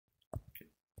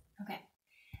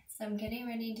So I'm getting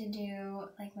ready to do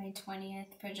like my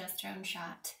 20th progesterone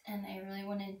shot, and I really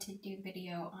wanted to do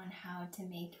video on how to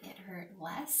make it hurt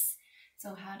less.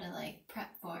 So how to like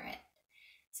prep for it.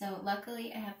 So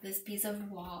luckily I have this piece of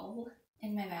wall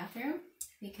in my bathroom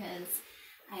because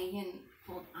I can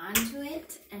hold on to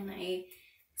it and I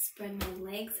spread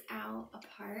my legs out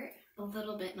apart a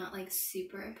little bit, not like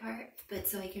super apart, but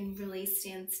so I can really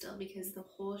stand still because the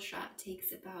whole shot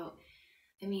takes about,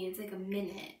 it's like a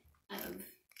minute of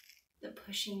the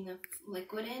pushing the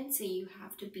liquid in, so you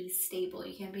have to be stable.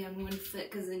 You can't be on one foot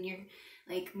because then you're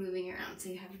like moving around, so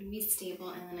you have to be stable,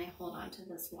 and then I hold on to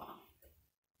this wall.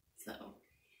 So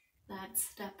that's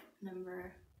step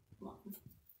number 1.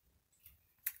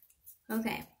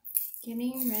 Okay,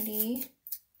 getting ready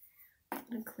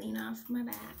to clean off my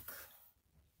back.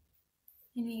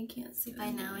 You can't see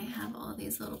by now I have all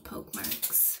these little poke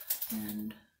marks,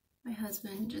 and my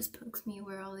husband just pokes me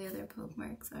where all the other poke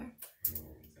marks are.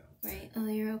 Right? Oh,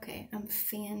 you're okay. I'm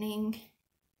fanning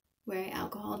where I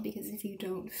alcohol because if you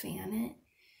don't fan it,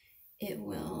 it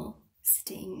will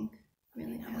sting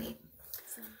really hard.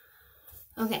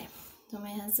 Okay, so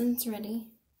my husband's ready.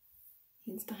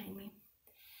 He's behind me.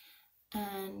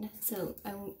 And so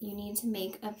you need to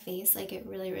make a face like it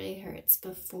really, really hurts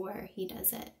before he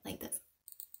does it, like this.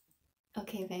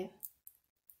 Okay, babe.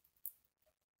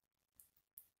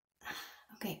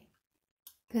 Okay,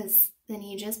 because then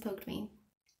he just poked me.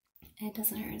 And it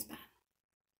doesn't hurt as bad.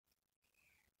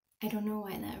 I don't know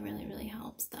why that really, really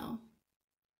helps though.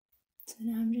 So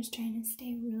now I'm just trying to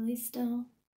stay really still.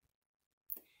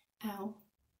 Ow.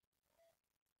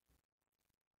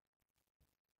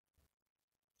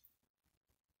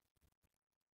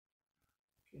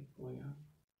 Okay, pulling out.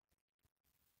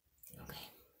 Okay.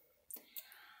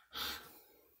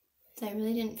 So I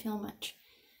really didn't feel much.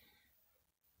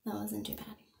 That wasn't too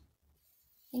bad.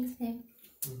 Thanks, babe.